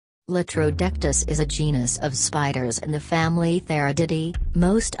Latrodectus is a genus of spiders in the family Theridiidae,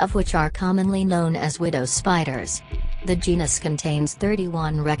 most of which are commonly known as widow spiders. The genus contains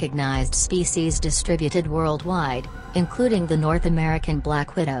 31 recognized species distributed worldwide, including the North American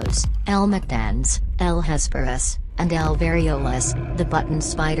black widows, L. mactans, L. hesperus, and L. variolus, the button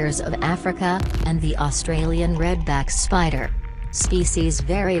spiders of Africa, and the Australian redback spider. Species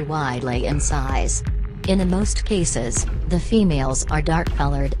vary widely in size. In most cases, the females are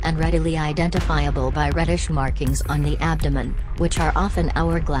dark-colored and readily identifiable by reddish markings on the abdomen, which are often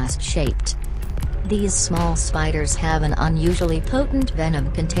hourglass-shaped. These small spiders have an unusually potent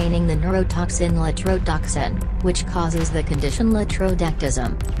venom containing the neurotoxin latrodexin, which causes the condition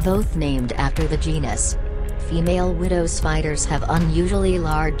latrodectism, both named after the genus. Female widow spiders have unusually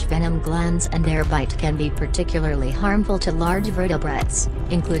large venom glands and their bite can be particularly harmful to large vertebrates,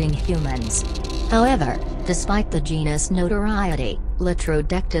 including humans. However, despite the genus notoriety,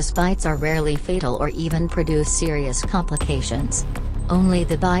 Latrodectus bites are rarely fatal or even produce serious complications. Only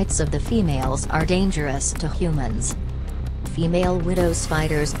the bites of the females are dangerous to humans. Female widow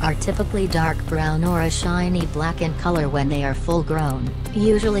spiders are typically dark brown or a shiny black in color when they are full-grown,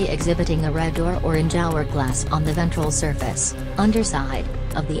 usually exhibiting a red or orange hourglass on the ventral surface, underside,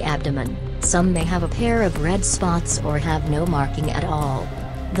 of the abdomen. Some may have a pair of red spots or have no marking at all.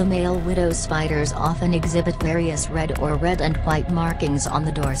 The male widow spiders often exhibit various red or red and white markings on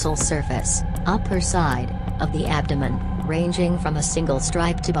the dorsal surface, upper side, of the abdomen, ranging from a single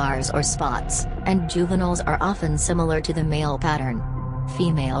stripe to bars or spots, and juveniles are often similar to the male pattern.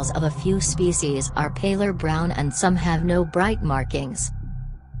 Females of a few species are paler brown and some have no bright markings.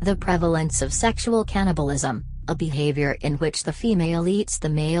 The prevalence of sexual cannibalism, a behavior in which the female eats the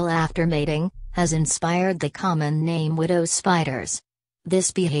male after mating, has inspired the common name widow spiders.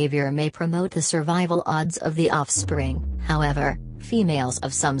 This behavior may promote the survival odds of the offspring, however, females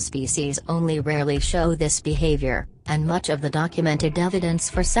of some species only rarely show this behavior, and much of the documented evidence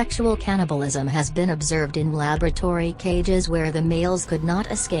for sexual cannibalism has been observed in laboratory cages where the males could not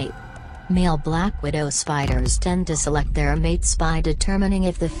escape. Male black widow spiders tend to select their mates by determining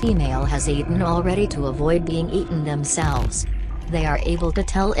if the female has eaten already to avoid being eaten themselves. They are able to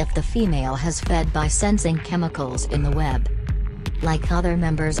tell if the female has fed by sensing chemicals in the web. Like other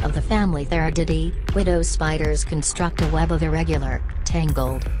members of the family Theridiidae, widow spiders construct a web of irregular,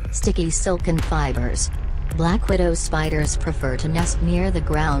 tangled, sticky silken fibers. Black widow spiders prefer to nest near the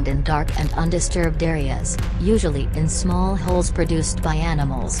ground in dark and undisturbed areas, usually in small holes produced by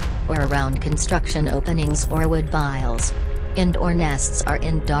animals, or around construction openings or wood piles. Indoor nests are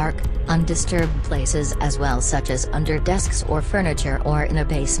in dark, undisturbed places as well, such as under desks or furniture or in a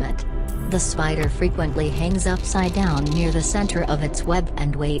basement. The spider frequently hangs upside down near the center of its web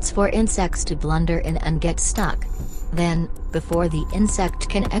and waits for insects to blunder in and get stuck. Then, before the insect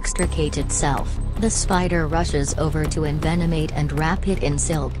can extricate itself, the spider rushes over to envenomate and wrap it in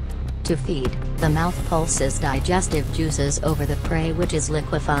silk. To feed, the mouth pulses digestive juices over the prey, which is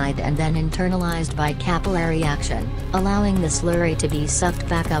liquefied and then internalized by capillary action, allowing the slurry to be sucked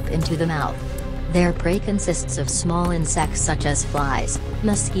back up into the mouth. Their prey consists of small insects such as flies,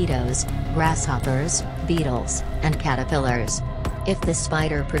 mosquitoes, grasshoppers, beetles, and caterpillars. If the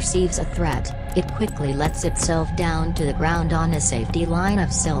spider perceives a threat, it quickly lets itself down to the ground on a safety line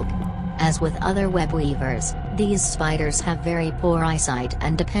of silk. As with other web weavers, these spiders have very poor eyesight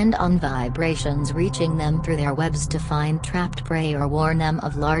and depend on vibrations reaching them through their webs to find trapped prey or warn them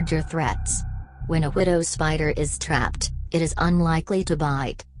of larger threats. When a widow spider is trapped, it is unlikely to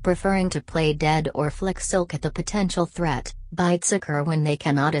bite, preferring to play dead or flick silk at the potential threat. Bites occur when they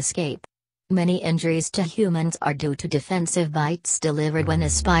cannot escape. Many injuries to humans are due to defensive bites delivered when a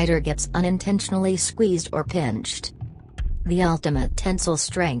spider gets unintentionally squeezed or pinched. The ultimate tensile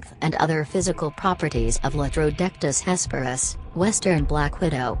strength and other physical properties of Latrodectus hesperus, western black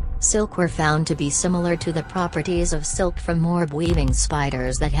widow, silk were found to be similar to the properties of silk from orb weaving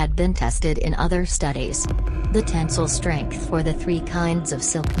spiders that had been tested in other studies. The tensile strength for the three kinds of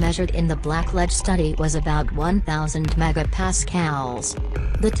silk measured in the blackledge study was about 1000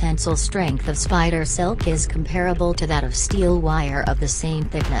 megapascals. The tensile strength of spider silk is comparable to that of steel wire of the same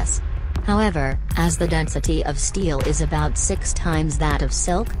thickness. However, as the density of steel is about 6 times that of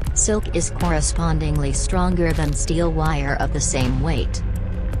silk, silk is correspondingly stronger than steel wire of the same weight.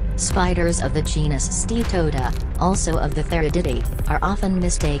 Spiders of the genus Steatoda, also of the Theridiidae, are often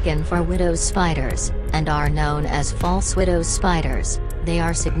mistaken for widow spiders, and are known as false widow spiders. They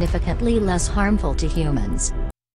are significantly less harmful to humans,